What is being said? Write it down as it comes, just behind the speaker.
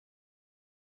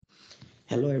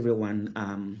Hello, everyone.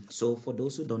 So for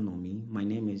those who don't know me, my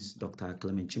name is Dr.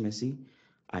 Clement Chimesi.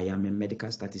 I am a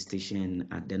medical statistician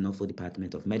at the Norfolk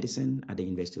Department of Medicine at the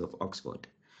University of Oxford.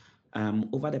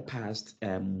 Over the past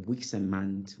weeks and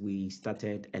months, we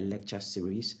started a lecture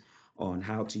series on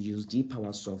how to use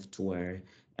GPower software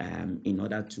in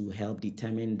order to help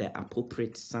determine the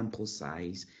appropriate sample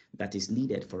size that is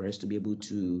needed for us to be able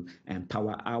to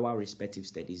power our respective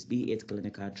studies, be it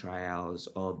clinical trials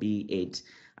or be it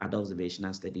adult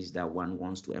observational studies that one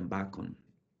wants to embark on.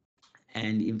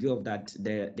 And in view of that,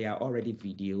 there are already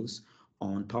videos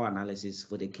on power analysis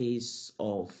for the case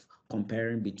of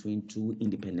comparing between two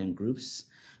independent groups.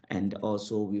 And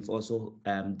also, we've also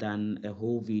done a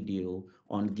whole video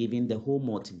on giving the whole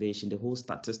motivation, the whole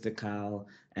statistical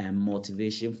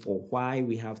motivation for why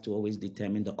we have to always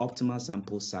determine the optimal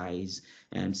sample size,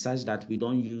 such that we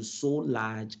don't use so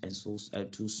large and so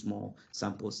too small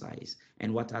sample size.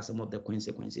 And what are some of the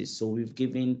consequences? So we've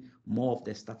given more of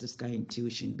the statistical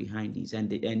intuition behind these,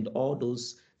 and all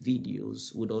those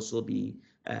videos would also be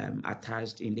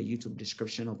attached in the YouTube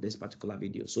description of this particular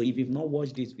video. So if you've not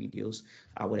watched these videos,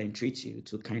 I would entreat you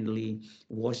to kindly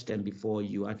watch them before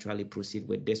you actually proceed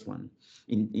with this one,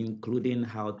 including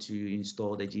how to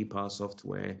install the GPower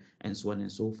software and so on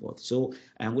and so forth. So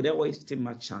without wasting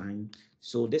much time,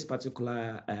 so this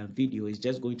particular video is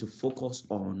just going to focus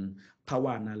on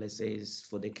power analysis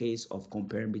for the case of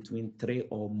comparing between 3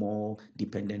 or more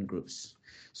dependent groups.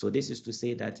 So this is to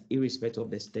say that irrespective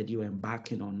of the study you're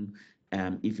embarking on,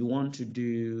 if you want to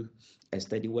do a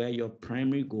study where your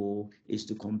primary goal is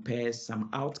to compare some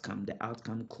outcome, the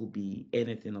outcome could be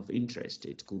anything of interest.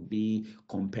 It could be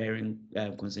comparing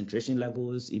concentration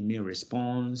levels, immune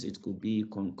response. It could be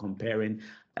comparing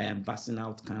vaccine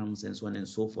outcomes and so on and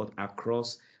so forth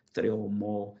across 3 or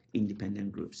more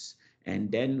independent groups.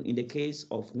 And then in the case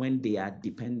of when they are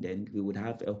dependent, we would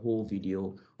have a whole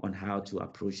video on how to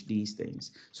approach these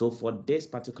things. So for this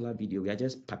particular video, we are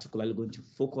just particularly going to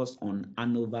focus on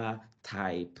ANOVA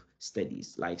type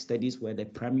studies, like studies where the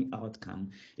primary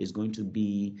outcome is going to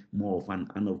be more of an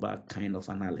ANOVA kind of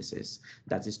analysis.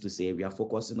 That is to say, we are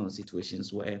focusing on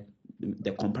situations where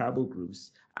the comparable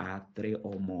groups are 3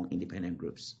 or more independent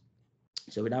groups.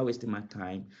 So without wasting my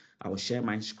time, I will share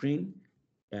my screen.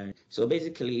 So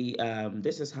basically,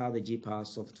 this is how the GPower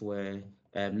software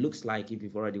looks like if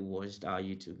you've already watched our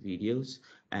YouTube videos.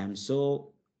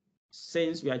 So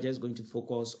since we are just going to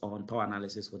focus on power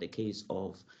analysis for the case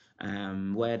of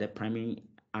where the primary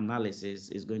analysis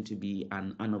is going to be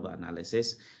an ANOVA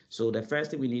analysis. So the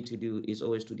first thing we need to do is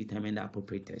always to determine the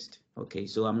appropriate test. Okay,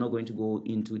 so I'm not going to go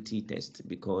into t-test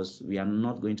because we are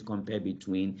not going to compare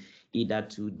between either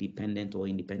two dependent or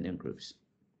independent groups.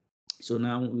 So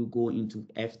now we'll go into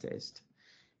f-test.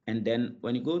 And then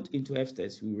when you go into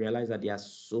f-test, we realize that there are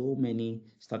so many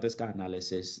statistical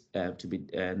analysis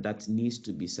that needs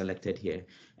to be selected here.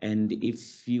 And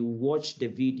if you watch the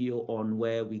video on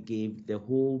where we gave the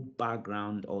whole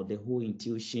background or the whole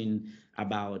intuition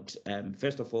about,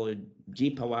 first of all,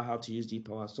 GPower, how to use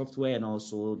GPower software, and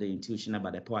also the intuition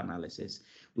about the power analysis,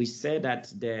 we said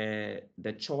that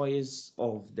the choice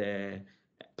of the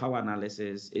power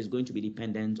analysis is going to be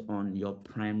dependent on your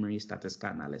primary statistical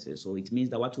analysis. So it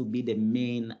means that what will be the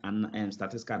main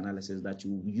statistical analysis that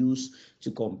you use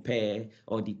to compare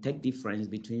or detect difference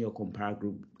between your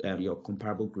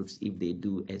comparable groups if they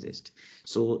do exist.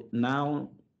 So now,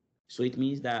 so it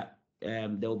means that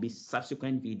there will be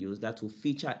subsequent videos that will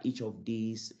feature each of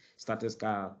these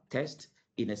statistical tests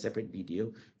in a separate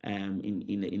video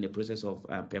in the process of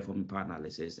performing power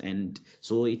analysis. And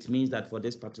so it means that for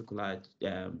this particular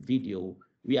video,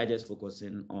 we are just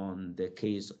focusing on the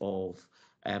case of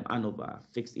ANOVA,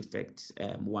 fixed effect,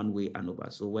 one-way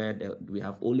ANOVA. So where we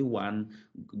have only one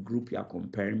group we are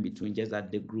comparing between, just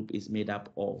that the group is made up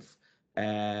of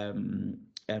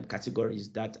categories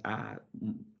that are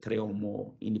 3 or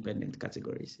more independent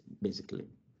categories, basically.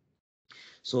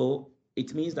 So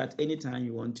it means that anytime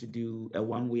you want to do a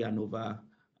one-way ANOVA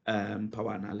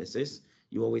power analysis,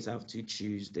 you always have to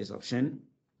choose this option.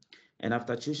 And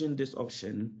after choosing this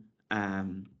option,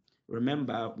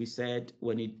 remember we said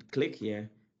when you click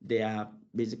here, there are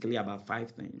basically about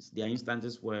 5 things. There are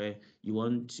instances where you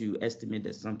want to estimate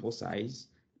the sample size,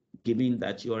 given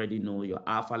that you already know your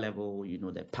alpha level, you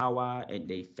know the power and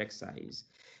the effect size.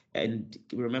 And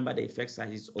remember, the effect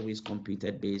size is always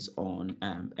computed based on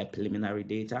a preliminary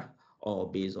data or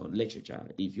based on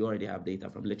literature, if you already have data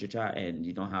from literature and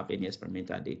you don't have any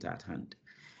experimental data at hand.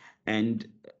 And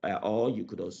or you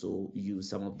could also use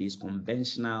some of these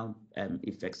conventional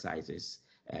effect sizes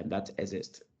that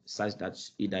exist, such that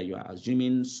either you are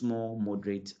assuming small,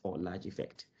 moderate, or large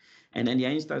effect. And then there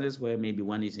are instances where maybe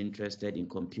one is interested in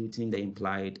computing the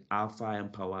implied alpha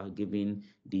and power given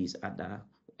these other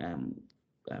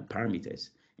parameters.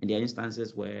 And there are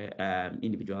instances where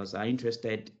individuals are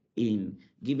interested in,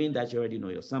 given that you already know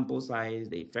your sample size,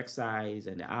 the effect size,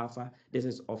 and the alpha. This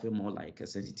is often more like a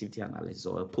sensitivity analysis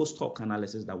or a post-hoc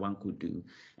analysis that one could do.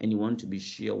 And you want to be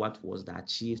sure what was the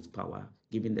achieved power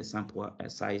given the sample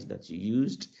size that you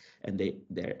used and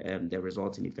the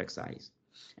resulting effect size.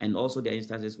 And also there are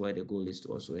instances where the goal is to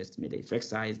also estimate the effect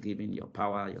size given your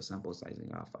power, your sample size,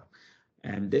 and alpha.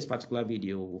 This particular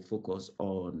video will focus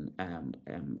on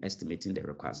estimating the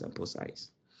required sample size.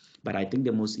 But I think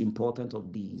the most important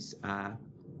of these are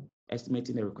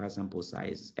estimating the required sample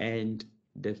size and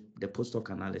the post-hoc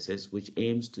analysis, which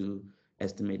aims to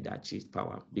estimate the achieved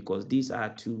power, because these are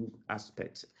two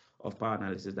aspects of power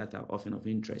analysis that are often of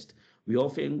interest. We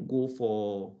often go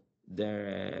for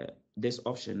this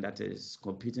option, that is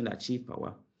computing the achieved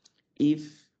power,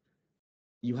 if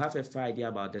you have a fair idea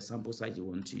about the sample size you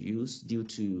want to use due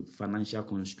to financial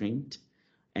constraint,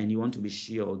 and you want to be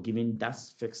sure, given that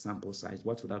fixed sample size,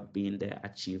 what would have been the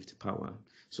achieved power.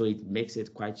 So it makes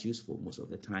it quite useful most of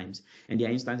the times. And there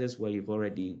are instances where you've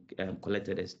already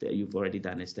you've already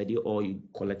done a study, or you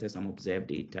collected some observed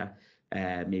data,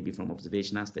 maybe from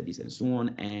observational studies and so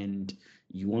on, and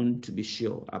you want to be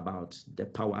sure about the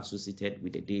power associated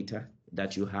with the data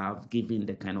that you have, given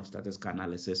the kind of statistical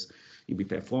analysis you'll be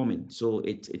performing. So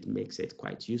it makes it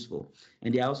quite useful.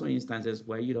 And there are also instances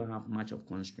where you don't have much of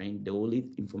constraint. The only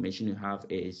information you have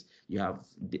is you have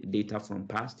data from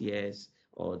past years,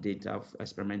 or data of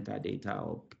experimental data,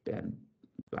 or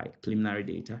like preliminary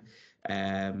data.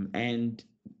 And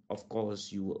of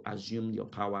course, you assume your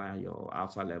power, your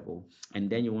alpha level, and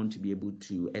then you want to be able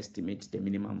to estimate the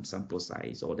minimum sample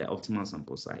size or the optimal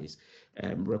sample size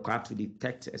required to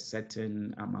detect a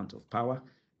certain amount of power,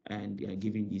 and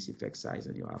giving this effect size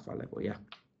and your alpha level. Yeah,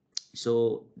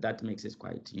 so that makes it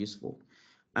quite useful.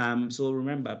 So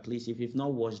remember, please, if you've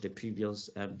not watched the previous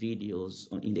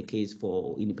videos in the case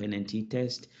for independent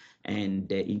t-test and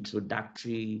the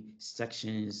introductory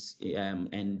sections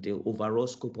and the overall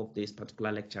scope of this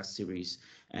particular lecture series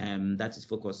that is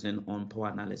focusing on power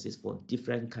analysis for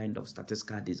different kind of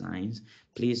statistical designs,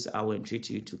 please, I will entreat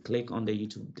you to click on the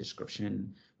YouTube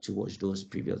description to watch those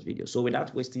previous videos. So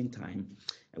without wasting time,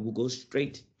 we'll go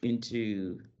straight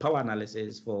into power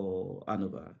analysis for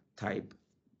ANOVA type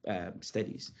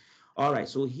studies. All right,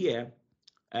 so here,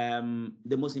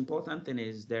 the most important thing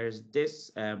is there's this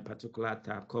particular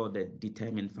tab called the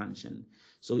determine function.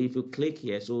 So if you click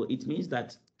here, so it means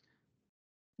that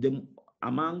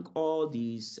among all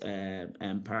these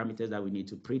parameters that we need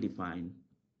to predefine,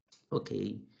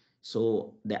 okay,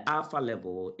 so the alpha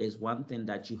level is one thing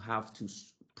that you have to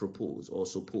propose or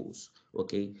suppose.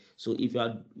 Okay, so if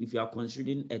you are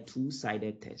considering a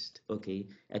two-sided test, okay,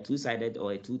 a two-sided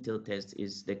or a two-tailed test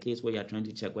is the case where you're trying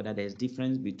to check whether there's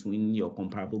difference between your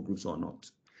comparable groups or not.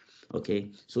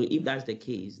 Okay, so if that's the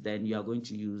case, then you are going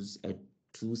to use a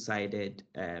two-sided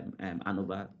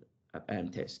ANOVA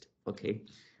test. Okay,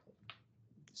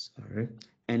 sorry.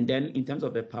 And then in terms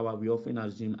of the power, we often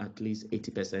assume at least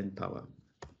 80% power.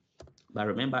 But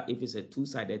remember, if it's a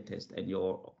two-sided test and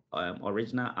your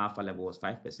original alpha level was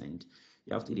 5%,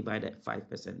 you have to divide that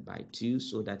 5% by 2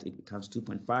 so that it becomes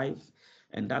 2.5,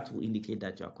 and that will indicate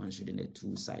that you are considering a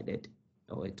two-sided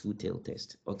or a two-tailed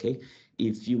test. Okay,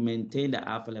 if you maintain the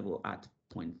alpha level at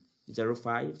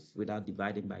 0.05 without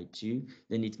dividing by 2,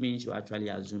 then it means you're actually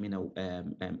assuming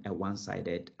a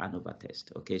one-sided ANOVA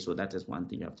test. Okay, so that is one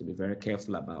thing you have to be very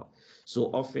careful about. So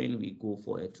often we go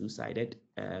for a two-sided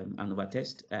ANOVA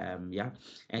test, yeah,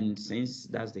 and since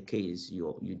that's the case,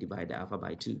 you divide the alpha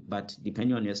by 2. But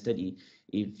depending on your study,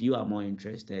 if you are more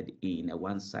interested in a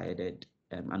one-sided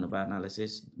ANOVA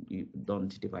analysis, you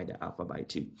don't divide the alpha by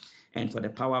 2. And for the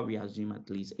power, we assume at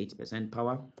least 80%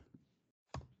 power.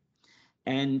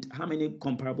 And how many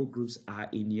comparable groups are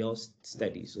in your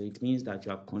study? So it means that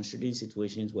you are considering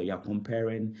situations where you are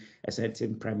comparing a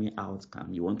certain primary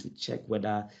outcome. You want to check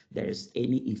whether there is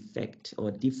any effect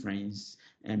or difference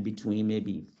between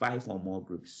maybe 5 or more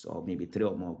groups, or maybe 3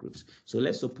 or more groups. So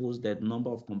let's suppose that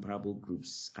number of comparable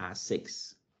groups are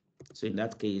 6. So in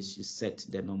that case, you set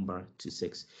the number to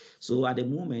 6. So at the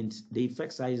moment, the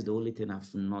effect size is the only thing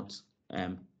I've not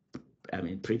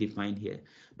predefined here.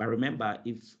 But remember,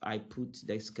 if I put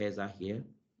this cursor here,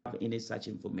 have any such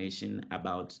information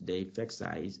about the effect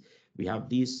size, we have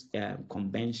these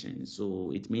conventions.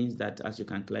 So it means that, as you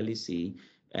can clearly see,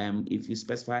 if you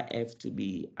specify f to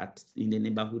be in the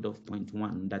neighborhood of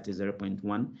 0.1, that is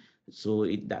 0.1, so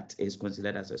that is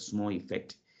considered as a small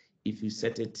effect. if you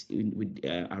set it with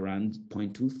around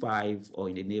 0.25 or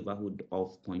in the neighborhood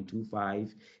of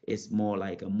 0.25, it's more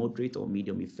like a moderate or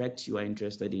medium effect you are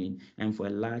interested in. And for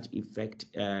a large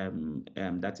effect,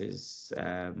 that is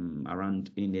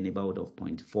around in the neighborhood of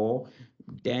 0.4,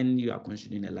 then you are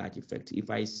considering a large effect.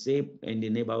 If I say in the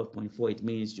neighborhood of 0.4, it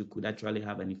means you could actually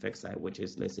have an effect size, which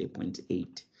is, let's say,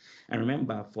 0.8. And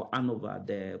remember, for ANOVA,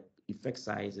 the effect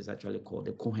size is actually called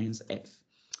the Cohen's F.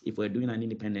 If we're doing an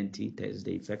independent t-test,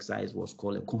 the effect size was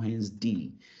called a Cohen's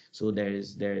D. So there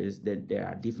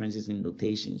are differences in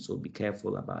notation, so be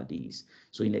careful about these.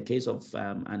 So in the case of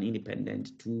an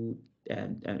independent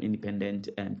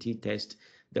t-test,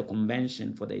 the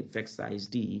convention for the effect size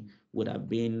D would have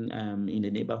been in the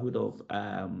neighborhood of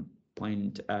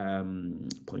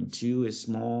 0.2 is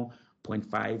small,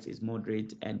 0.5 is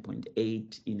moderate, and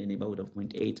 0.8 in the neighborhood of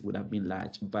 0.8 would have been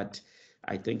large. But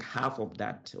I think half of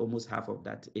that, almost half of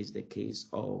that, is the case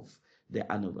of the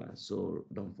ANOVA, so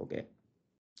don't forget.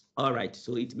 All right,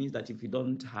 so it means that if you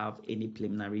don't have any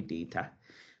preliminary data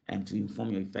to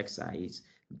inform your effect size,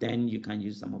 then you can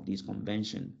use some of these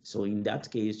conventions. So in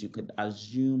that case, you could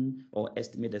assume or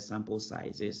estimate the sample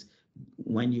sizes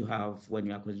when you are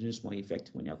considering small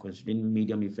effect, when you're considering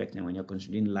medium effect, and when you're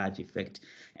considering large effect,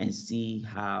 and see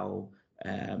how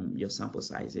your sample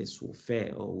sizes will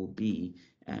fare or will be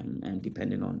and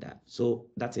depending on that. So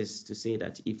that is to say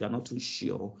that if you're not too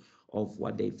sure of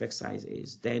what the effect size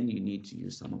is, then you need to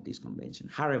use some of these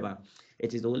conventions. However,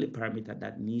 it is the only parameter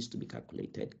that needs to be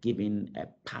calculated given a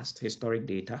past historic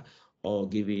data or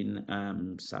given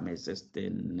some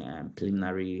existing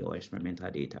preliminary or experimental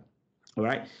data. All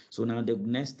right, so now the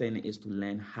next thing is to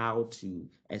learn how to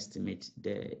estimate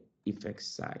the effect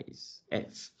size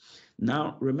F.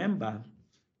 Now remember,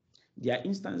 there are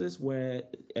instances where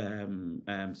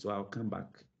so I'll come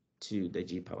back to the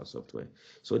GPower software.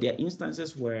 So there are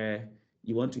instances where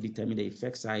you want to determine the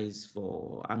effect size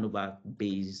for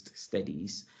ANOVA-based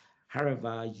studies.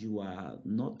 However, you are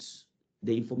not,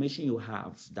 the information you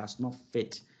have does not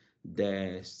fit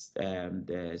the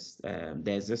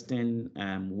existing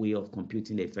way of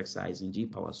computing the effect size in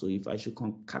GPower. So if I should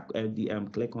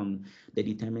click on the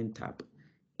Determine tab,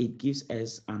 it gives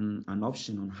us an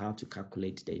option on how to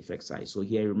calculate the effect size. So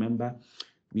here, remember,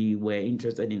 we were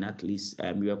interested in at least,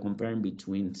 we were comparing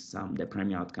between the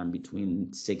primary outcome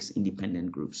between 6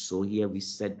 independent groups. So here we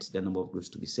set the number of groups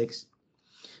to be 6.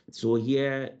 So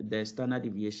here, the standard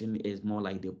deviation is more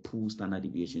like the pool standard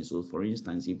deviation. So for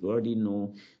instance, if you already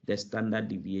know the standard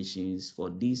deviations for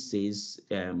these 6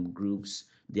 groups,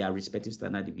 their respective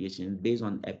standard deviations based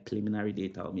on a preliminary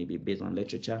data or maybe based on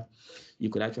literature, you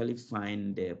could actually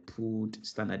find the pooled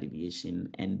standard deviation,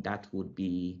 and that would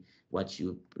be what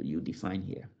you define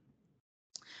here.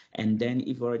 And then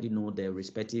if you already know the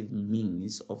respective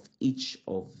means of each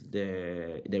of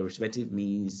the respective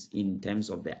means in terms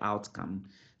of the outcome,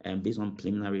 based on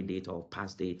preliminary data or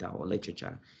past data or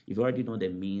literature, if you already know the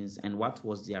means and what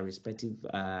was their respective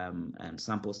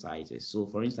sample sizes. So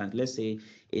for instance, let's say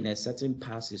in a certain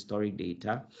past historic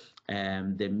data,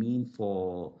 the mean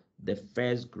for the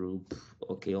first group,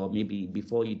 okay, or maybe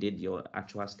before you did your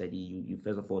actual study, you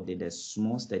first of all did a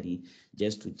small study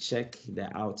just to check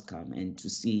the outcome and to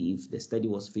see if the study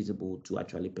was feasible to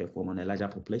actually perform on a larger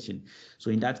population. So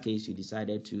in that case, you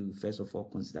decided to first of all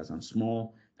consider some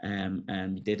small,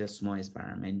 you did a small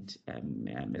experiment,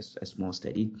 a small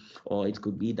study, or it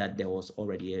could be that there was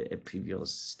already a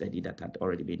previous study that had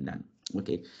already been done.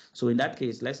 Okay, so in that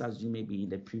case, let's assume maybe in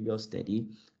the previous study,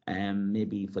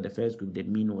 maybe for the first group, the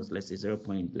mean was, let's say,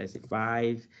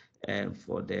 0.5,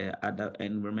 for the other,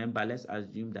 and remember, let's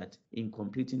assume that in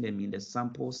computing the mean, the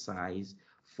sample size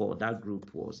for that group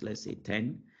was, let's say,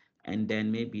 10, and then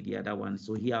maybe the other one.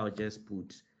 So here I'll just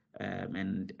put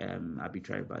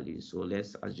arbitrary values. So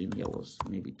let's assume here was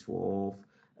maybe 12.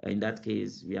 In that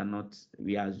case, we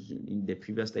in the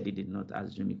previous study did not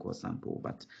assume equal sample,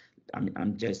 but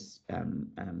I'm just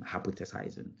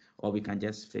hypothesizing, or we can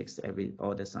just fix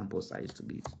all the sample size to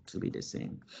be the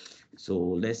same. So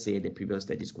let's say the previous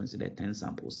study is considered 10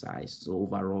 sample size. So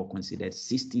overall considered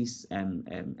 60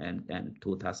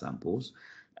 total samples.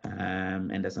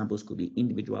 And the samples could be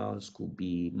individuals, it could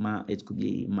be mice,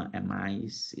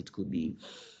 it could be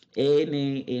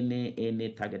any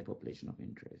target population of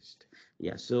interest.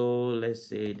 Yeah, so let's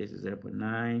say this is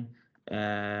 0.9.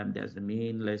 There's the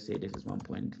mean. Let's say this is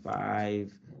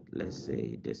 1.5. Let's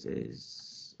say this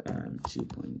is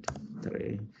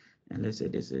 2.3, and let's say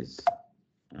this is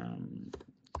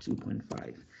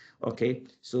 2.5. Okay,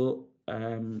 so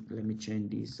let me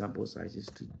change these sample sizes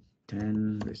to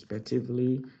 10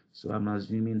 respectively. So I'm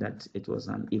assuming that it was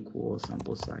an equal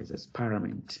sample size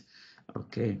experiment.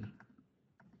 Okay.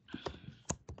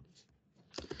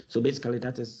 So basically,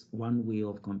 that is one way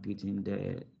of computing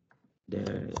the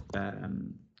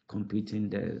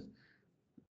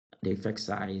effect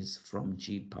size from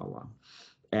GPower.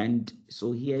 And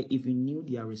so here, if you knew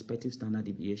their respective standard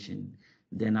deviation,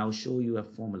 then I'll show you a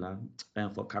formula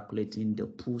for calculating the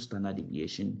pool standard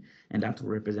deviation, and that will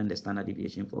represent the standard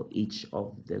deviation for each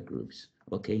of the groups.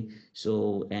 Okay,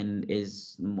 so and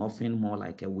is often more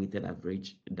like a weighted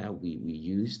average that we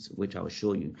used, which I'll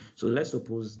show you. So let's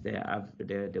suppose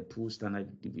the pool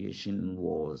standard deviation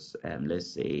was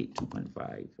let's say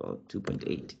 2.5 or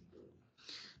 2.8.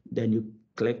 Then you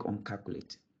click on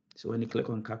calculate. So when you click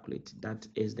on calculate, that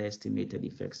is the estimated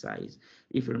effect size.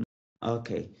 If you remember,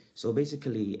 okay, so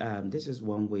basically, this is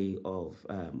one way of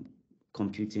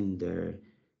computing the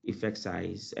effect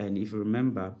size. And if you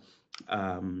remember,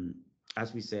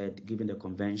 as we said, given the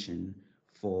convention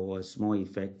for a small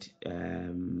effect,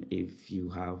 if you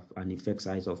have an effect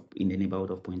size of in the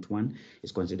neighborhood of 0.1,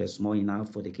 it's considered small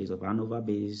enough for the case of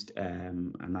ANOVA-based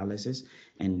analysis,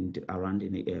 and around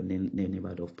in the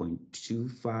neighborhood of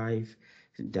 0.25,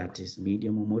 that is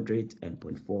medium or moderate, and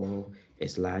 0.4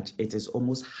 is large. It is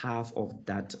almost half of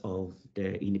that of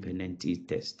the independent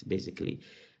t-test, basically.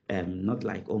 Not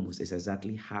like almost, it's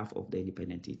exactly half of the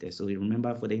independent t-test. So you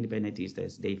remember, for the independent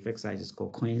t-test, the effect size is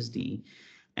called Cohen's d,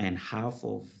 and half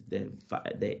of the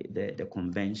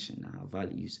conventional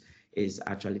values is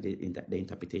actually the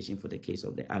interpretation for the case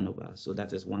of the ANOVA. So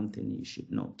that is one thing you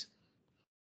should note.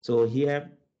 So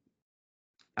here,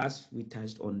 as we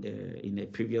touched on in the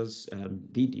previous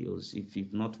videos, if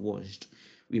you've not watched,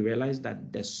 we realized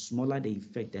that the smaller the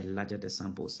effect, the larger the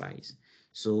sample size.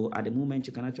 So at the moment,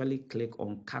 you can actually click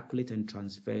on calculate and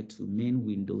transfer to main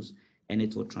windows, and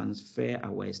it will transfer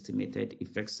our estimated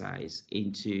effect size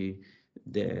into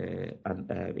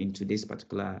this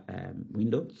particular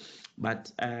window. But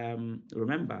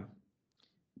remember,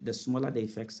 the smaller the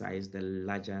effect size, the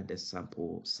larger the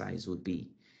sample size would be.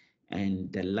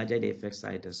 And the larger the effect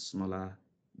size, the smaller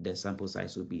the sample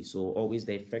size will be. So always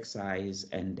the effect size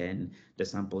and then the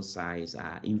sample size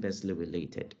are inversely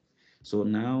related. So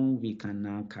now we can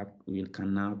now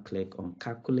click on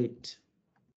calculate.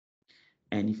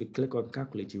 And if you click on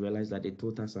calculate, you realize that the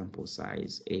total sample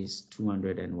size is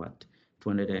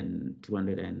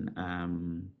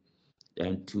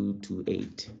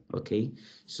 228. Okay,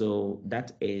 so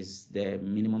that is the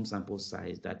minimum sample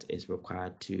size that is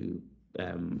required to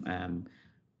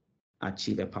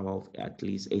achieve a power of at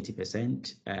least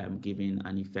 80%, giving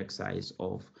an effect size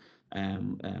of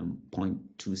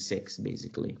 0.26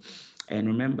 basically. And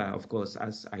remember, of course,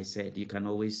 as I said, you can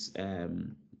always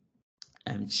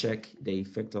check the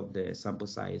effect of the sample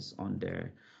size on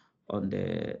the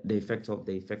effect of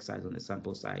the effect size on the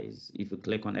sample size. If you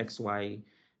click on XY,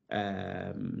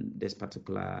 this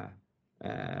particular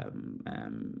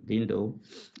window,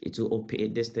 it will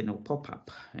open, this thing will pop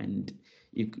up, and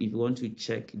if you want to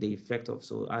check the effect of,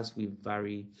 so as we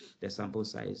vary the sample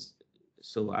size,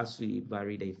 so as we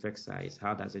vary the effect size,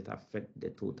 how does it affect the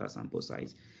total sample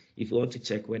size? If you want to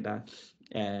check whether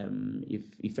if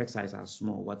effect size are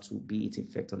small, what will be its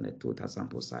effect on the total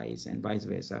sample size, and vice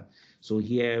versa. So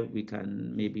here we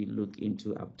can maybe look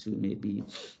into up to maybe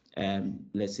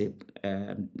let's say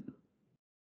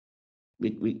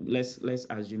let's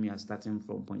assume you are starting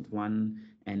from 0.1,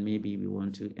 and maybe we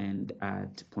want to end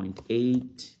at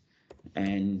 0.8,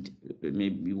 and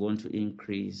maybe we want to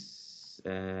increase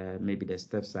maybe the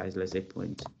step size, let's say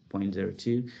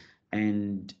 0.02,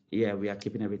 and yeah, we are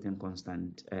keeping everything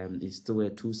constant. It's still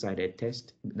a two-sided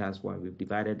test. That's why we've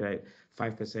divided the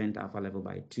 5% alpha level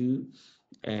by 2.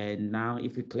 And now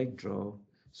if you click draw,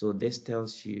 so this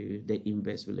tells you the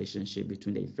inverse relationship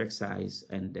between the effect size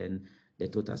and then the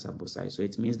total sample size. So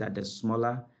it means that the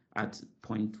smaller at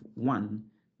 0.1,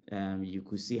 you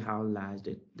could see how large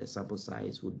the sample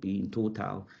size would be in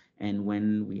total. And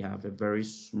when we have a very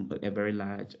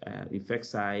large effect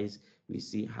size, we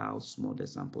see how small the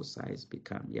sample size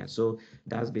become. Yeah, so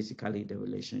that's basically the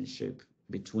relationship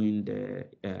between the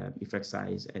effect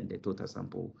size and the total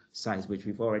sample size, which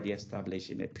we've already established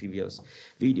in the previous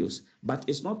videos. But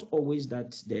it's not always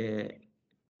that the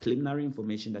preliminary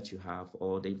information that you have,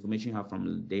 or the information you have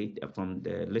from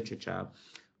the literature,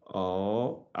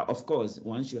 or of course,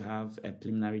 once you have a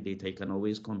preliminary data, you can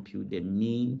always compute the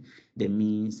mean, the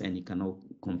means, and you can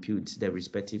compute the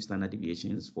respective standard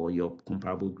deviations for your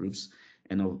comparable groups,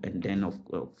 and then of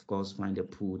course find the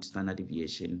pooled standard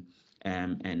deviation,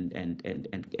 and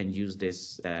use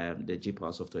this the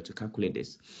GPower software to calculate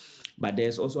this. But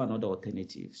there's also another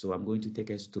alternative. So I'm going to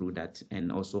take us through that, and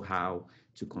also how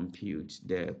to compute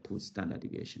the pooled standard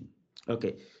deviation.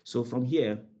 Okay, so from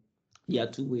here, there are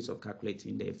two ways of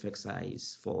calculating the effect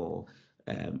size for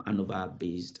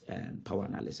ANOVA-based power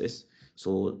analysis.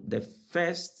 So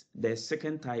the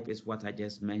second type is what I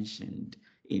just mentioned,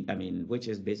 which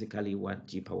is basically what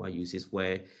GPower uses,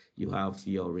 where you have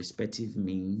your respective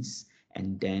means,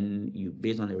 and then you,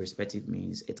 based on the respective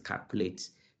means, it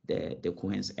calculates the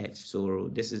Cohen's F. So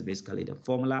this is basically the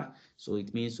formula. So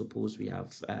it means, suppose we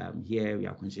have here we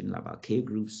are considering about K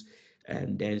groups,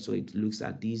 and then so it looks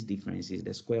at these differences,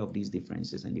 the square of these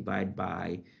differences, and divide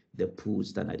by the pooled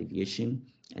standard deviation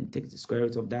and take the square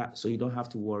root of that. So you don't have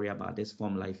to worry about this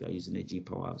formula if you're using a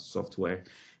GPower software.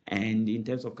 And in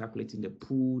terms of calculating the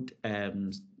pooled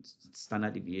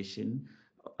standard deviation,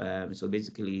 so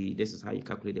basically this is how you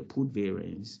calculate the pooled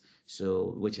variance,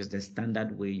 so which is the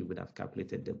standard way you would have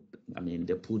calculated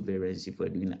the pooled variance if we're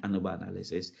doing ANOVA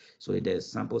analysis. So the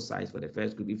sample size for the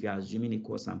first group, if you're assuming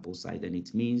equal sample size, then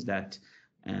it means that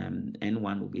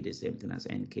N1 will be the same thing as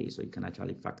NK, so you can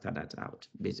actually factor that out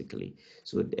basically.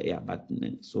 So yeah, but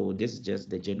so this is just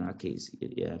the general case.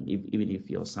 Even if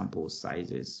your sample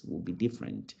sizes will be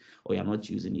different, or you're not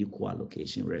using equal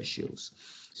allocation ratios.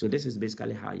 So this is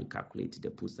basically how you calculate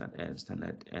the pooled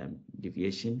standard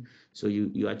deviation. So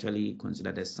you actually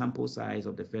consider the sample size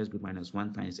of the first group minus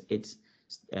 1 times its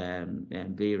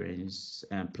variance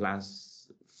plus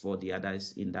for the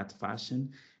others in that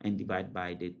fashion, and divide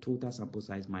by the total sample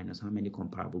size minus how many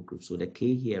comparable groups. So the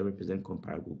K here represent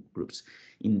comparable groups.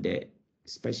 In the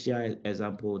special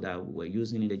example that we're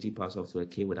using in the GPower software,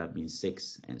 K would have been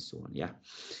 6 and so on. Yeah.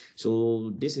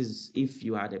 So this is if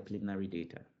you had the preliminary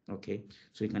data. Okay.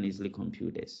 So you can easily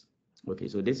compute this. Okay.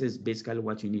 So this is basically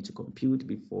what you need to compute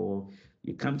before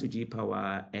you come to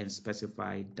GPower and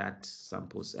specify that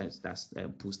sample size, that's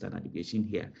pooled standard deviation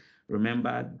here.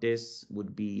 Remember, this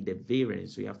would be the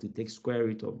variance, so you have to take square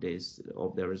root of this,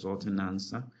 of the resulting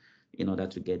answer, in order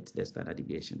to get the standard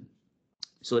deviation.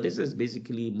 So this is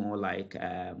basically more like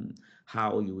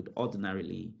how you would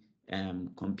ordinarily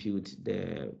compute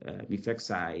the effect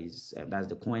size, that's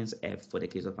the Cohen's F for the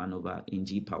case of ANOVA in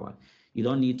GPower. You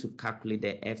don't need to calculate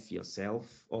the F yourself.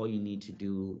 All you need to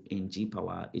do in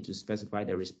GPower is to specify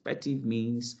the respective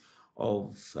means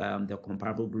of the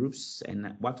comparable groups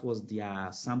and what was their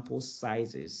sample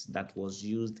sizes that was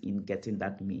used in getting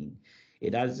that mean.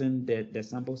 It doesn't, the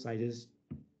sample sizes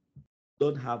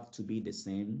don't have to be the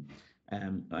same.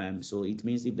 So it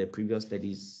means if the previous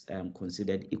studies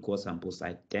considered equal sample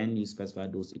size, then you specify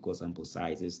those equal sample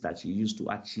sizes that you use to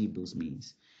achieve those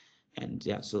means. And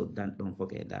yeah, so don't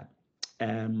forget that.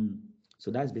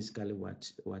 So that's basically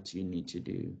what you need to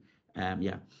do.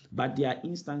 Yeah, but there are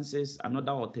instances,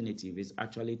 another alternative is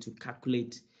actually to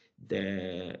calculate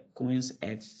the Cohen's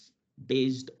F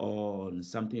based on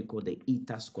something called the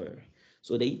eta square.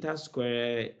 So the eta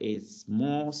square is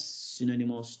more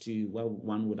synonymous to what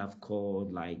one would have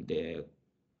called like the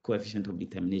coefficient of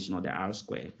determination, or the R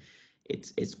square.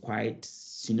 It's quite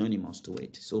synonymous to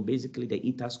it. So basically the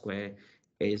eta square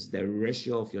is the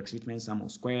ratio of your treatment sum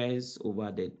of squares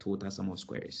over the total sum of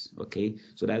squares. Okay,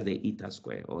 so that's the eta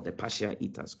square, or the partial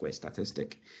eta square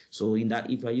statistic. So in that,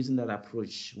 if you're using that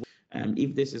approach,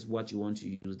 if this is what you want to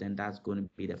use, then that's going to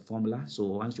be the formula. So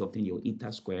once you obtain your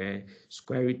eta square,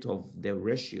 square root of the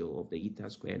ratio of the eta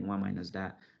square and 1 minus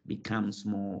that becomes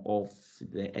more of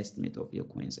the estimate of your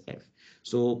Cohen's F.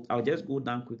 So I'll just go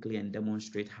down quickly and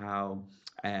demonstrate how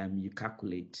you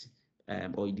calculate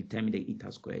or you determine the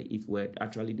eta square if we're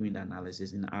actually doing the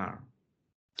analysis in R.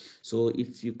 So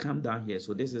if you come down here,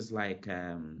 so this is like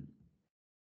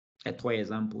a toy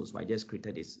example. So I just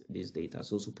created this data.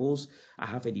 So suppose I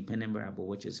have a dependent variable,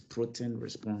 which is protein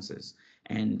responses,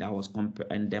 and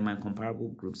then my comparable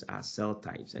groups are cell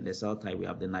types. And the cell type, we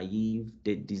have the naive,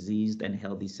 the diseased, and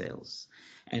healthy cells.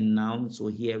 And now, so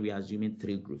here we are assuming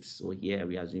 3 groups. So here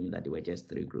we are assuming that they were just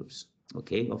 3 groups.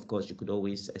 Okay, of course, you could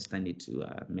always extend it to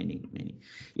many.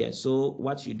 Yeah, so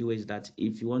what you do is that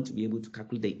if you want to be able to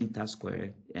calculate the eta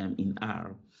square in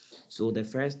R, so the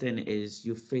first thing is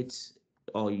you fit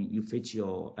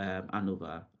your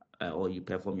ANOVA, or you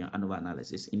perform your ANOVA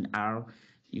analysis in R.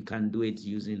 You can do it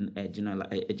using a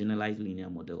generalized linear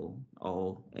model,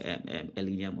 or a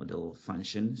linear model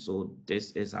function. So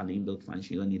this is an inbuilt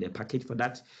function. You don't need a package for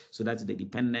that. So that's the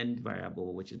dependent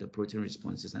variable, which is the protein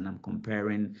responses, and I'm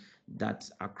comparing that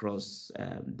across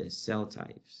the cell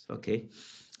types. Okay,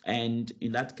 and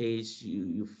in that case,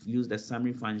 you use the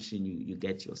summary function. You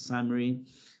get your summary.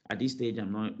 At this stage,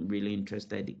 I'm not really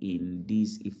interested in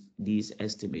these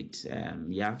estimates.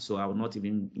 Yeah, so I will not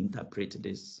even interpret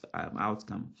this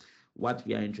outcome. What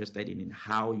we are interested in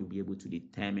how you'll be able to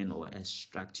determine or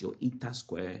extract your eta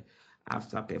square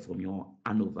after performing your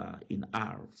ANOVA in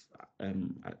R.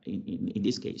 In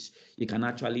this case, you can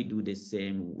actually do the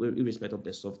same irrespective of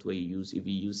the software you use. If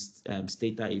you use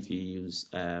Stata, if you use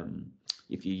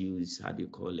how do you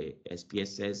call it,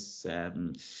 SPSS,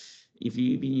 if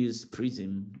you even use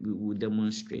Prism, we will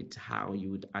demonstrate how you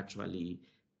would actually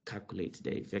calculate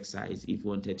the effect size if you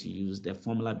wanted to use the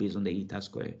formula based on the eta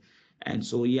square. And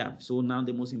so, yeah, so now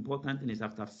the most important thing is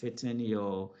after fitting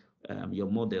your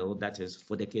model, that is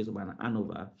for the case of an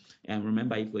ANOVA. And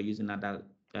remember, if we're using other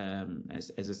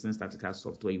existing statistical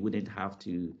software, you wouldn't have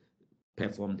to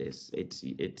perform this.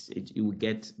 You will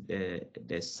get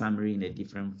the summary in a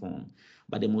different form.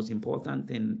 But the most important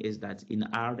thing is that in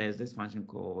R, there's this function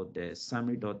called the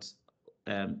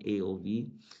summary.AOV.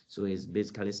 So it's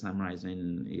basically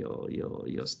summarizing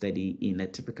your study in a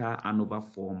typical ANOVA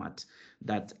format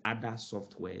that other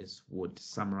softwares would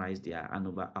summarize their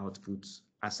ANOVA outputs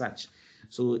as such.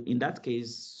 So in that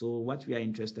case, so what we are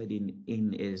interested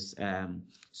in is,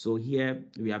 so here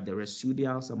we have the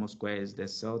residual sum of squares, the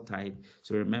cell type.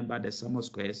 So remember the sum of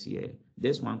squares here,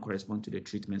 this one corresponds to the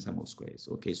treatment sum of squares.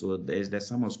 Okay, so there's the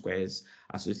sum of squares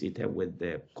associated with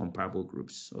the comparable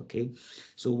groups. Okay,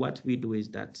 so what we do is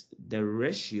that the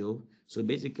ratio, so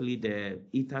basically the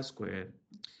eta square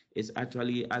is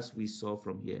actually, as we saw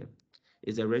from here,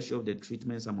 is a ratio of the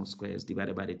treatment sum of squares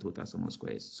divided by the total sum of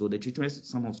squares. So the treatment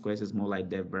sum of squares is more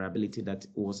like the variability that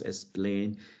was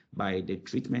explained by the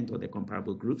treatment or the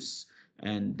comparable groups.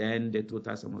 And then the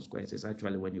total sum of squares is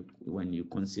actually when you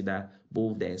consider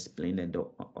both the explained and the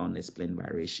unexplained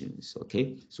variations.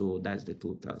 Okay, so that's the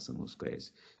total sum of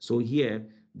squares. So here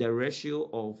the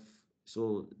ratio of,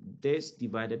 so this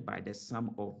divided by the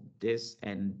sum of this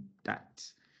and that,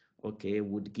 okay,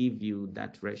 would give you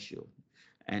that ratio.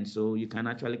 And so you can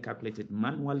actually calculate it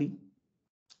manually.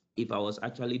 If I was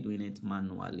actually doing it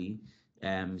manually,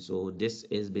 so this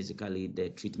is basically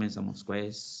the treatment sum of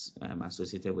squares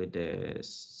associated with the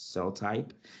cell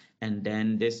type. And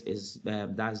then this is,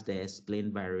 that's the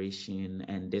explained variation,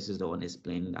 and this is the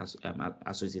unexplained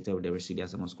associated with the residual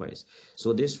sum of squares.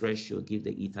 So this ratio gives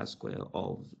the eta square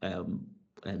of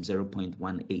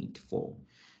 0.184.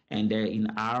 And in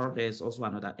R, there's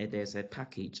also there's a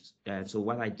package. So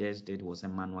what I just did was a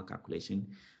manual calculation.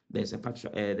 There's a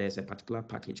particular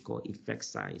package called effect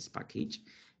size package.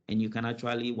 And you can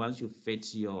actually, once you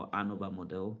fit your ANOVA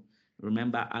model,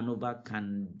 remember ANOVA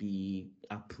can be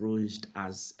approached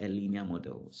as a linear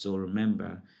model. So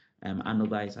remember,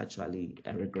 ANOVA is actually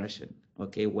a regression,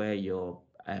 okay, where your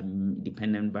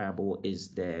dependent variable is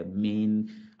the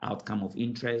main outcome of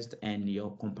interest and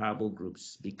your comparable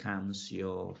groups becomes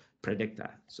your predictor.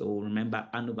 So remember,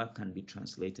 ANOVA can be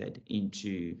translated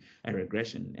into a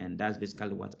regression, and that's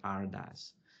basically what R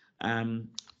does.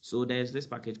 So there's this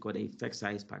package called the effect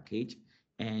size package,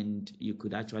 and you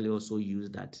could actually also use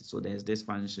that. So there's this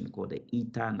function called the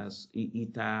eta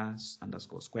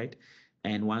underscore squared,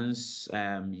 and once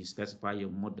you specify your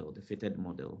model, the fitted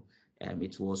model,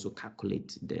 it will also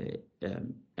calculate the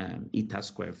eta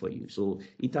square for you. So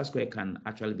eta square can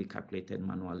actually be calculated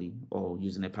manually or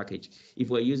using a package. If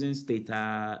we're using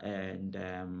Stata and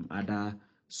other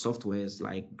softwares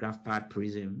like GraphPad,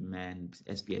 Prism, and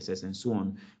SPSS, and so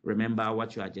on, remember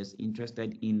what you are just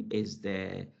interested in is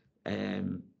the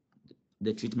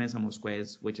treatment sum of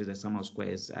squares, which is the sum of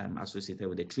squares associated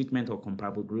with the treatment or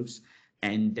comparable groups,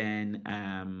 and then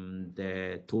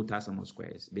the total sum of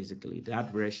squares. Basically,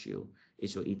 that ratio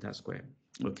is your eta square.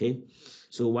 Okay,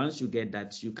 so once you get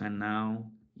that, you can now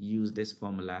use this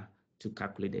formula to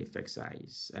calculate the effect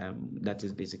size. That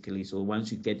is basically, so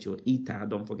once you get your eta,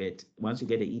 don't forget, once you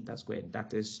get the eta square,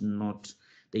 that is not,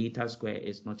 the eta square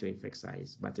is not your effect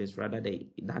size, but it's rather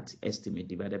that estimate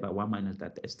divided by 1 minus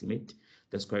that estimate.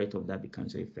 The square root of that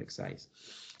becomes your effect size.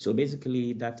 So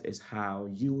basically, that is how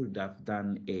you would have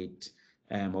done it,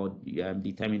 or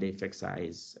determine the effect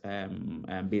size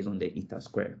based on the eta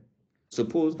square.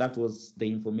 Suppose that was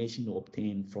the information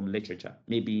obtained from literature.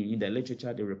 Maybe in the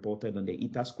literature they reported on the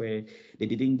eta square. They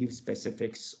didn't give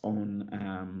specifics on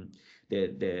they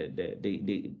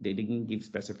didn't give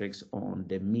specifics on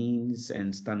the means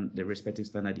and the respective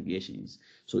standard deviations.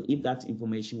 So if that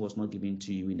information was not given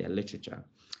to you in the literature,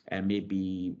 and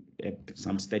maybe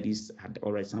some studies had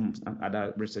already, some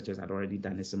other researchers had already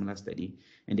done a similar study,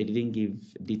 and they didn't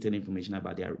give detailed information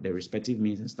about their respective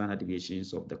means and standard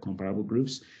deviations of the comparable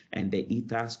groups, and the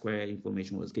eta square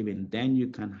information was given, then you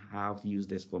can use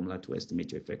this formula to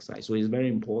estimate your effect size. So it's very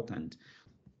important.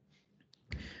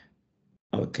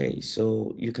 Okay,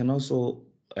 so you can also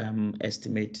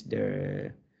estimate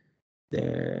the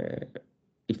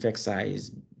effect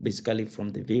size basically from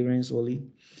the variance only,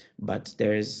 but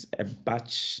there's a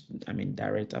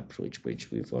direct approach,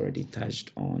 which we've already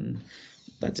touched on,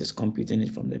 that is computing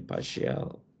it from the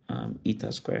partial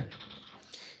eta square.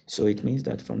 So it means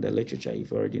that from the literature,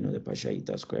 you've already know the partial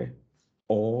eta square,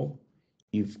 or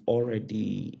you've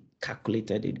already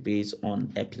calculated it based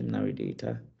on a preliminary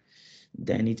data.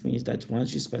 Then it means that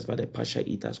once you specify the partial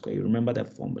eta square, you remember the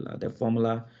formula. The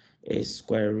formula is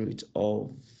square root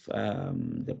of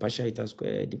the partial eta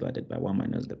square divided by 1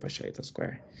 minus the partial eta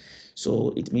square.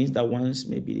 So it means that once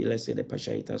maybe, let's say the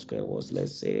partial eta square was,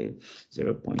 let's say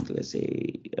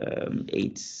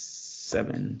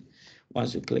 0.87,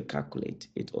 once you click calculate,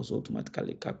 it also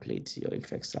automatically calculates your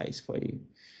effect size for you.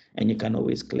 And you can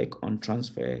always click on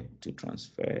transfer to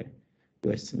transfer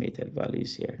your estimated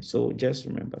values here. So just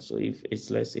remember, so if it's,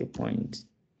 let's say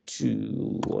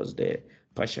 0.2 was the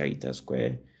partial eta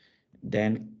square,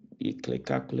 then you click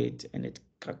calculate and it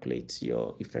calculates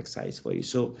your effect size for you.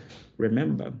 So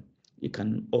remember, you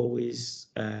can always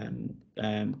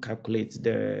calculate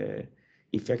the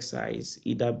effect size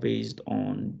either based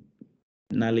on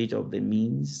knowledge of the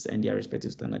means and their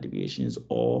respective standard deviations,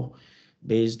 or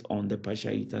based on the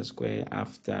partial eta square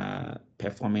after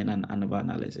performing an ANOVA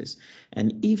analysis.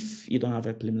 And if you don't have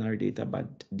a preliminary data,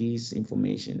 but these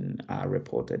information are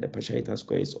reported, the partial eta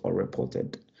square is all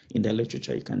reported in the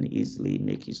literature, you can easily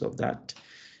make use of that.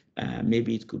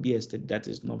 Maybe it could be a study that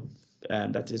is not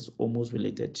that is almost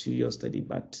related to your study,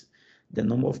 but the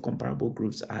number of comparable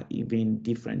groups are even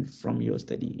different from your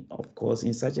study. Of course,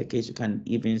 in such a case, you can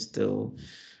even still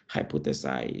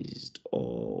hypothesize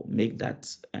or make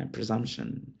that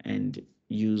presumption and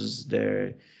use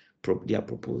their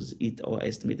proposed or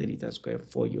estimated eta square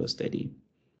for your study.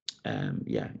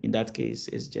 In that case,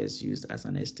 it's just used as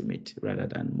an estimate rather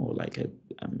than more like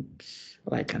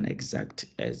an exact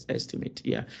estimate.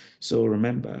 So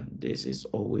remember, this is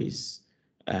always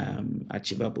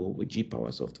achievable with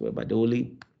GPower software, but the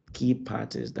only key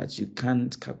part is that you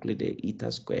can't calculate the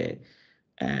eta square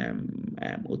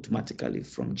automatically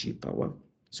from GPower.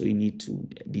 So you need to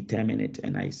determine it,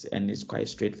 and it's quite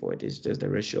straightforward. It's just the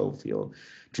ratio of your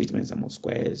treatment sum of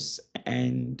squares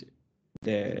and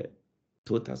the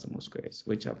total sum of squares,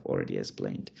 which I've already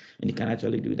explained. And you can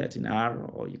actually do that in R,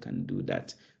 or you can do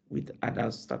that with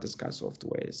other statistical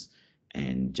softwares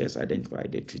and just identify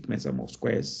the treatment sum of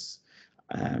squares.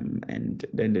 And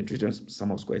then the treatment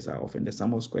sum of squares are often the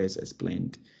sum of squares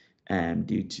explained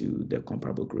due to the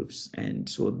comparable groups. And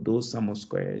so those sum of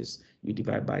squares you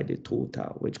divide by the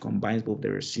total, which combines both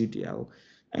the residual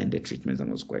and the treatment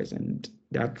sum of squares. And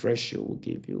that ratio will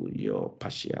give you your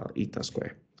partial eta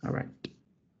square. All right.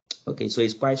 Okay, so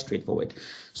it's quite straightforward.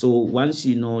 So once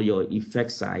you know your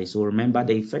effect size, so remember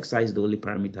the effect size is the only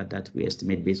parameter that we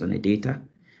estimate based on the data.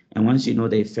 And once you know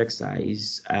the effect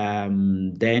size,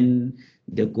 then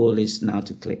the goal is now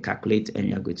to click calculate and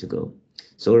you're good to go.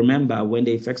 So remember, when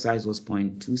the effect size was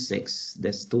 0.26,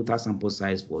 the total sample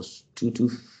size was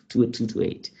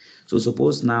 228. So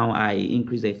suppose now I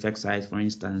increase the effect size, for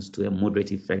instance, to a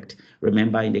moderate effect.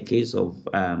 Remember, in the case of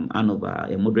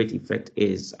ANOVA, a moderate effect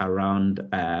is around,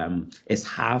 is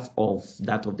half of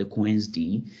that of the Cohen's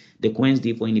D. The Cohen's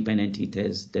D for independent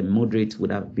t-test, the moderate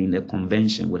would have been, the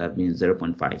convention would have been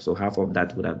 0.5. So half of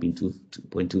that would have been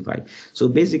 2.25. So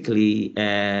basically,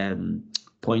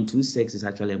 0.26 is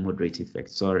actually a moderate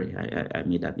effect. Sorry, I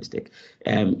made that mistake.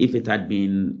 If it had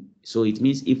been, so it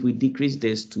means if we decrease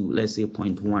this to, let's say,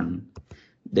 0.1,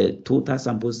 the total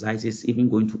sample size is even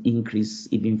going to increase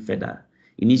even further.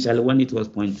 Initially, when it was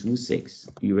 0.26,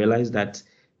 you realize that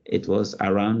it was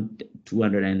around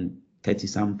 230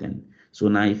 something. So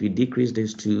now if you decrease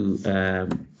this to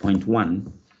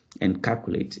 0.1 and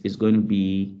calculate, it's going to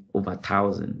be over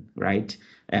 1,000, right?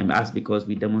 That's because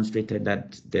we demonstrated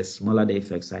that the smaller the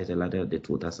effect size, the larger the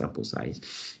total sample size.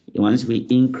 Once we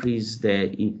increase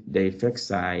the effect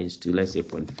size to, let's say,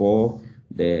 0.4,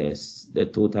 the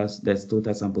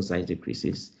total sample size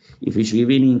decreases. If we should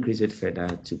even increase it further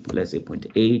to, let's say,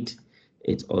 0.8,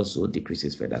 it also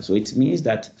decreases further. So it means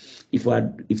that if we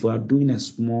are doing a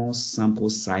small sample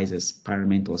size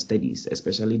experiment or studies,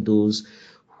 especially those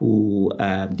who,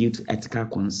 due to ethical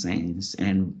concerns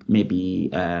and maybe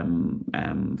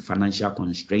financial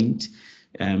constraint,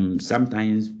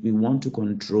 sometimes we want to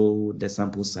control the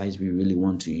sample size we really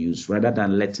want to use rather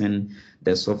than letting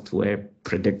the software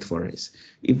predict for us.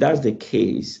 If that's the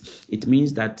case, it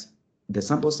means that the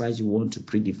sample size you want to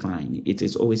predefine, it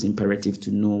is always imperative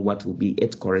to know what will be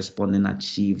its corresponding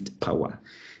achieved power.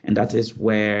 And that is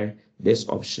where this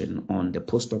option on the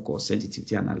post-hoc or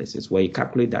sensitivity analysis, where you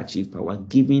calculate the achieved power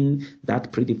given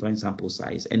that predefined sample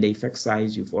size and the effect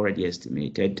size you've already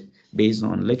estimated, based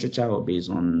on literature or based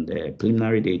on the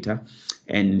preliminary data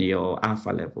and your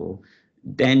alpha level,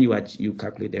 then you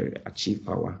calculate the achieved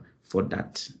power for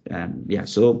that.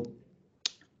 So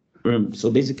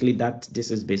basically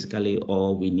this is basically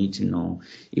all we need to know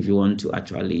if you want to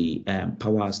actually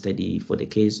power a study for the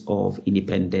case of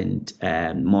independent,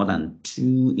 more than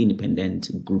 2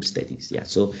 independent group studies.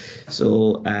 So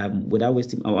without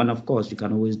wasting, and of course you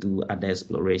can always do other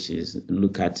explorations,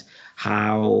 look at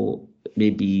how,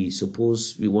 maybe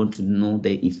suppose we want to know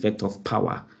the effect of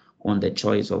power on the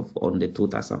choice on the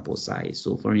total sample size.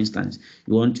 So for instance,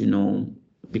 you want to know,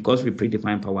 because we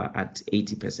predefine power at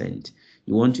 80%,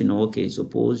 you want to know, okay,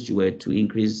 suppose you were to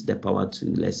increase the power to,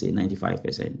 let's say,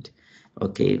 95%.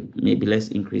 Okay, maybe let's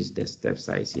increase the step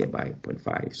size here by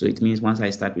 0.5. So it means once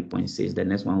I start with 0.6, the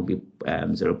next one will be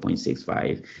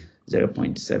 0.65, 0.7,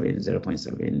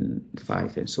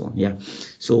 0.75, and so on.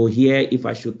 So here, if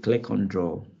I should click on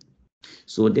draw,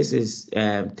 so this is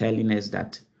telling us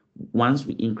that once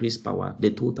we increase power,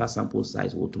 the total sample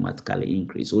size will automatically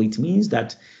increase. So it means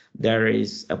that there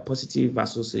is a positive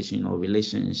association or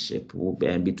relationship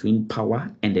between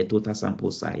power and the total sample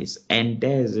size, and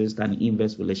there is an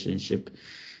inverse relationship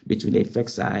between the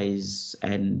effect size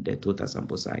and the total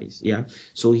sample size.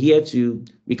 So here too,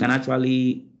 we can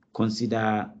actually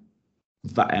consider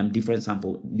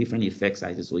different effect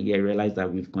sizes. So here, realize that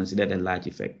we've considered a large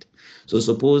effect. So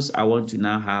suppose I want to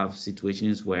now have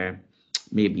situations where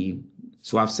maybe,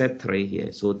 so I've said 3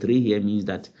 here. So 3 here means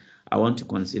that I want to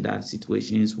consider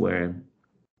situations where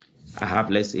I have,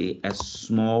 let's say, a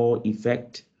small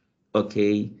effect,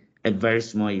 okay, a very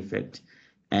small effect,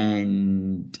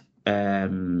 and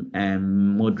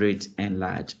moderate and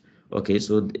large. Okay,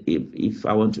 so if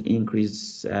I want to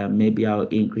increase, maybe I'll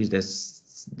increase the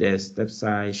step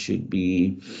size should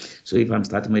be, so if I'm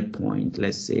starting with point,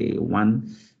 let's say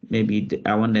 1, maybe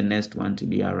I want the next one to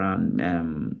be around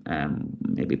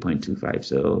maybe 0.25.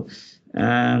 So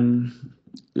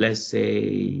let's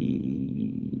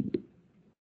say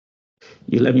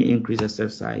let me increase the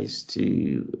step size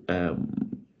to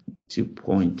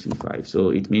 0.25. So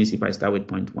it means if I start with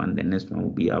 0.1, the next one will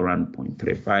be around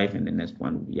 0.35, and the next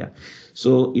one will be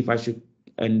so if I should,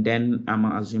 and then I'm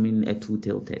assuming a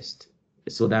two-tailed test.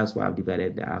 So that's why I've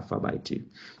divided the alpha by 2.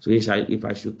 So if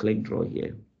I should click draw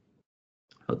here,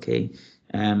 okay,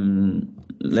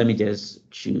 let me just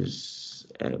choose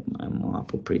a more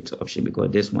appropriate option,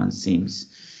 because this one seems,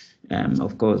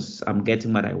 of course, I'm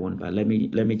getting what I want, but let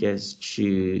me just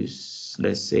choose,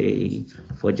 let's say,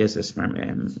 for just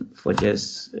experiment,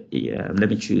 let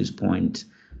me choose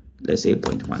let's say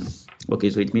 0.1. Okay,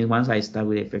 so it means once I start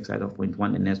with the effect size of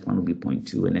 0.1, the next one will be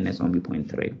 0.2, and the next one will be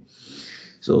 0.3.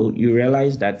 So you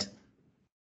realize that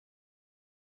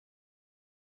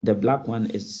the black one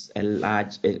is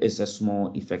a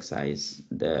small effect size.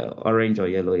 The orange or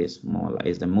yellow is smaller,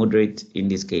 is the moderate in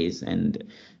this case, and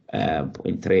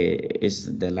 0.3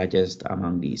 is the largest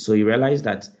among these. So you realize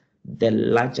that the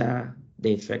larger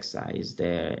the effect size,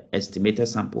 the estimated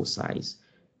sample size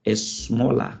is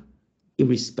smaller,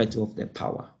 irrespective of the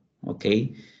power.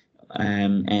 Okay.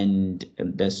 And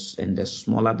the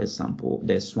smaller the sample,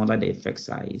 the smaller the effect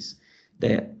size,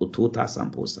 the total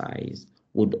sample size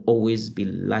would always be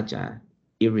larger,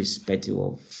 irrespective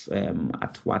of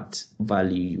at what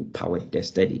value you power the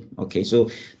study. Okay, so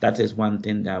that is one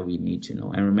thing that we need to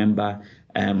know. And remember,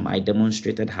 I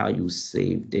demonstrated how you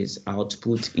save this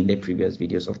output in the previous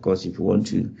videos. Of course, if you want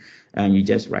to, you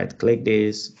just right click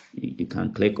this, you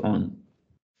can click on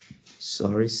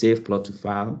save plot to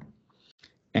file.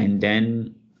 And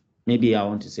then maybe I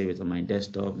want to save it on my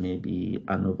desktop, maybe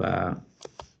ANOVA,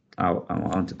 I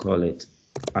want to call it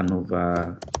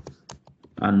ANOVA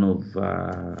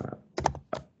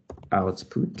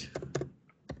output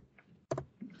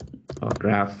or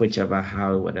graph, whichever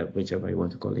you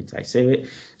want to call it. I save it.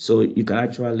 So you can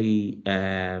actually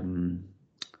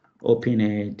open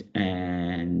it,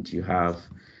 and you have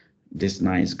this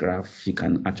nice graph you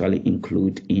can actually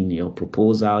include in your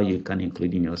proposal, you can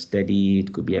include in your study,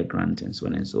 it could be a grant, and so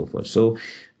on and so forth. So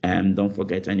don't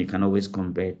forget, and you can always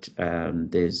convert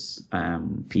this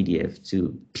PDF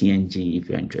to PNG if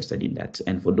you're interested in that.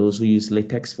 And for those who use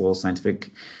LaTeX for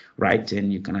scientific writing,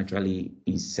 you can actually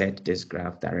insert this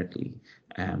graph directly,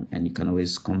 and you can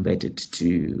always convert it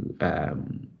to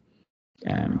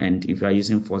and if you are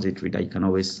using Faucet Reader, you can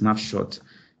always snapshot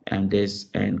this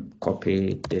and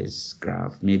copy this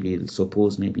graph. Maybe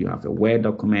suppose you have a Word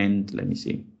document. Let me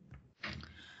see.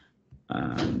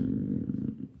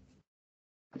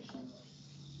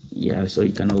 Yeah, so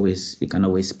you can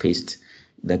always paste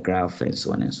the graph and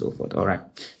so on and so forth. All right.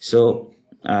 So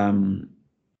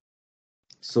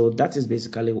So that is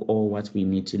basically all what we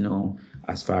need to know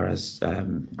as far as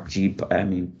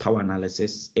power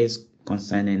analysis is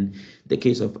concerning the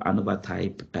case of ANOVA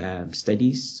type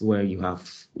studies, where you are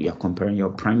comparing your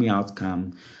primary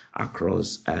outcome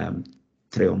across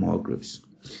 3 or more groups.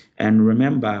 And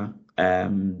remember,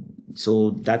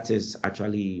 so that is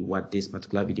actually what this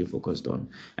particular video focused on.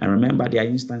 And remember, there are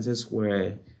instances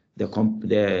where the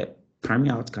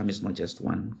primary outcome is not just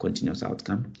one continuous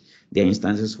outcome. There are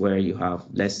instances where you have,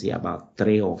 let's say, about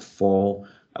 3 or 4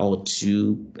 or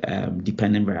 2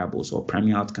 dependent variables or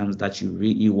primary outcomes that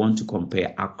you want to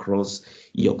compare across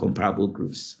your comparable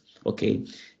groups. Okay,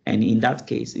 and in that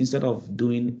case, instead of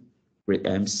doing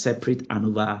separate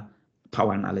ANOVA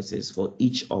power analysis for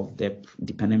each of the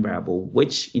dependent variable,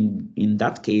 which in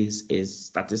that case is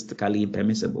statistically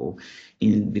impermissible,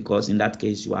 because in that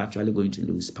case you are actually going to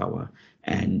lose power,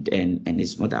 and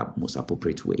it's not the most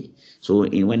appropriate way. So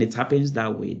when it happens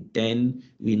that way, then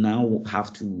we now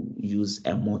have to use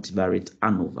a multivariate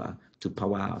ANOVA to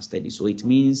power our study. So it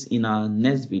means in our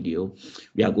next video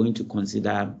we are going to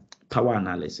consider power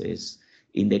analysis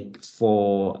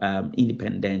for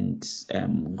independent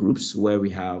groups, where we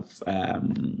have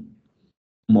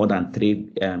more than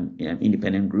 3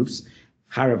 independent groups.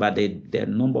 However, the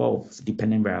number of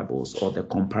dependent variables or the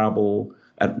comparable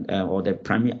or the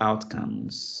primary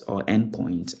outcomes or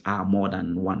endpoints are more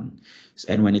than 1.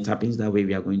 And when it happens that way,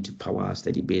 we are going to power our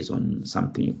study based on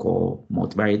something called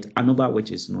multivariate ANOVA,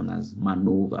 which is known as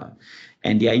MANOVA.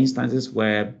 And there are instances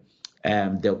where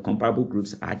the comparable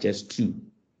groups are just 2.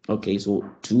 Okay, so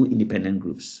 2 independent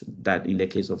groups, that in the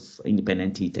case of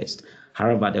independent t-test.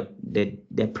 However,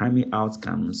 the primary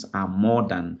outcomes are more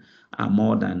than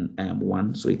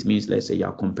 1. So it means, let's say you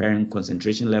are comparing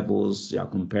concentration levels, you are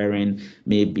comparing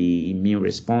maybe immune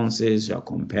responses, you are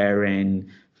comparing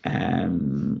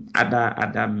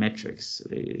other metrics.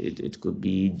 It could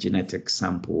be genetic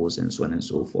samples and so on and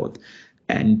so forth.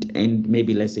 And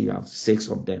maybe let's say you have 6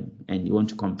 of them and you want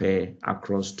to compare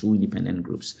across 2 independent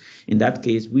groups. In that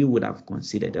case, we will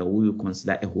consider a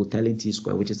Hotelling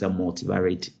t-square, which is a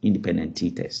multivariate independent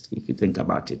t-test, if you think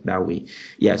about it that way.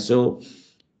 Yeah, so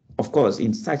of course,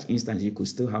 in such instance, you could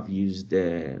still have used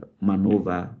the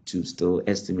MANOVA to still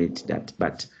estimate that,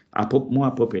 but more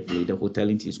appropriately, the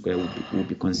Hotelling t-square will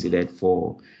be considered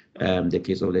for the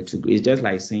case of the 2 groups. It's just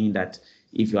like saying that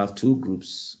if you have 2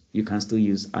 groups, you can still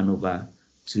use ANOVA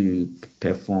to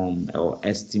perform or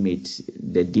estimate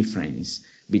the difference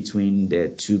between the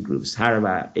 2 groups.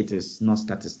 However, it is not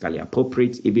statistically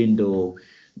appropriate, even though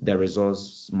the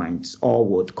results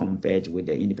would converge with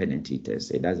the independent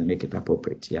t-test. It doesn't make it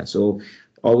appropriate. Yeah. So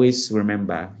always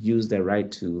remember, use the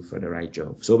right tool for the right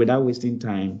job. So without wasting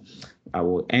time, I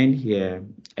will end here.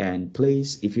 And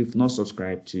please, if you've not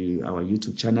subscribed to our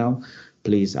YouTube channel,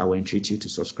 please, I will entreat you to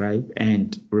subscribe.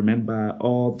 And remember,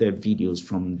 all the videos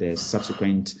from the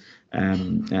subsequent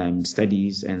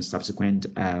studies and subsequent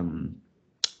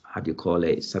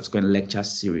subsequent lecture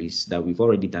series that we've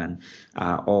already done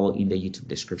are all in the YouTube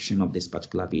description of this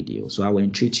particular video. So I will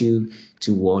entreat you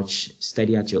to watch,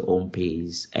 study at your own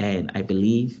pace, and I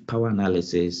believe power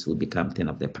analysis will become thing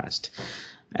of the past.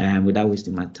 And without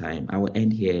wasting my time, I will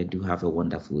end here. Do have a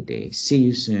wonderful day. See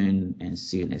you soon and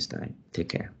see you next time. Take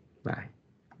care. Bye.